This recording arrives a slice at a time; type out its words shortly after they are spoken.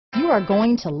are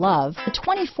going to love the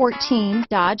 2014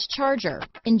 Dodge Charger.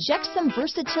 Inject some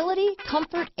versatility,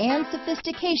 comfort, and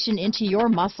sophistication into your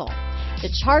muscle.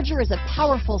 The Charger is a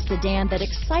powerful sedan that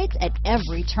excites at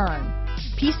every turn.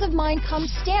 Peace of mind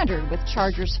comes standard with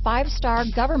Charger's 5-star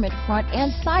government front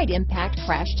and side impact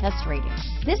crash test rating.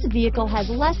 This vehicle has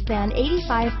less than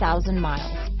 85,000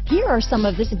 miles. Here are some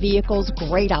of this vehicle's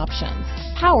great options: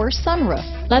 power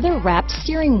sunroof, leather-wrapped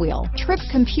steering wheel, trip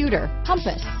computer,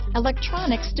 compass,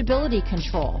 electronic stability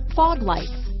control, fog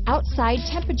lights, outside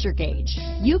temperature gauge,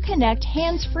 Uconnect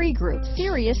hands-free group,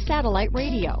 Sirius satellite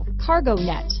radio, cargo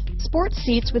net, sports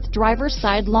seats with driver's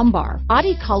side lumbar,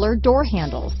 Bodycolor door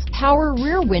handles, power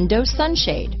rear window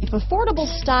sunshade. If affordable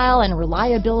style and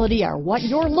reliability are what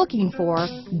you're looking for,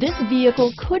 this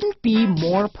vehicle couldn't be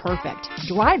more perfect.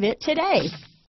 Drive it today.